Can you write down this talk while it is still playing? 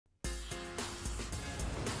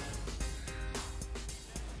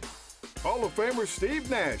Hall of Famer Steve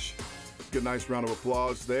Nash. Get a nice round of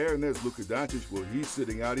applause there. And there's Luka Doncic. Well, he's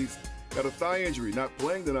sitting out. He's got a thigh injury, not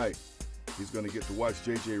playing tonight. He's going to get to watch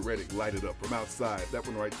J.J. Redick light it up from outside. That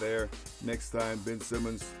one right there. Next time, Ben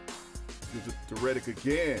Simmons gives it to Redick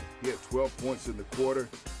again. He had 12 points in the quarter,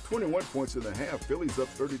 21 points in the half. Philly's up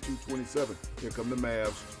 32-27. Here come the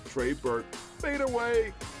Mavs. Trey Burke, fade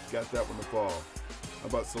away. Got that one to fall. How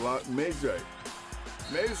about Salat Mejre?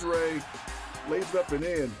 Mejre lays up and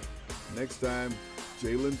in. Next time,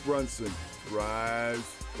 Jalen Brunson drives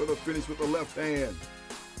for the finish with the left hand.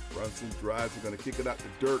 Brunson drives. He's going to kick it out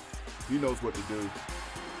to Dirk. He knows what to do.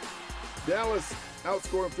 Dallas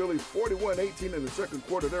outscoring Philly 41-18 in the second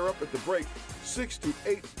quarter. They're up at the break,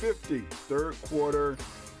 68-50. Third quarter,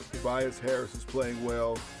 Tobias Harris is playing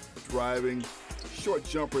well, driving, short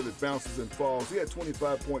jumper that bounces and falls. He had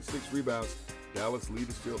 25.6 rebounds. Dallas lead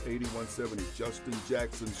is still 81-70. Justin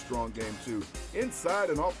Jackson, strong game too. Inside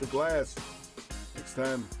and off the glass. Next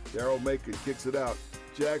time, Darryl Macon kicks it out.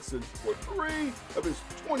 Jackson with 3 of his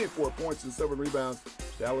 24 points and 7 rebounds.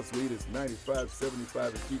 Dallas lead is 95-75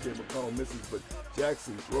 and TJ McConnell misses, but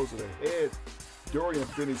Jackson throws it ahead. Dorian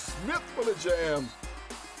Finney-Smith for the jam.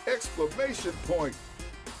 Exclamation point.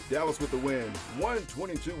 Dallas with the win,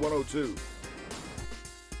 122-102.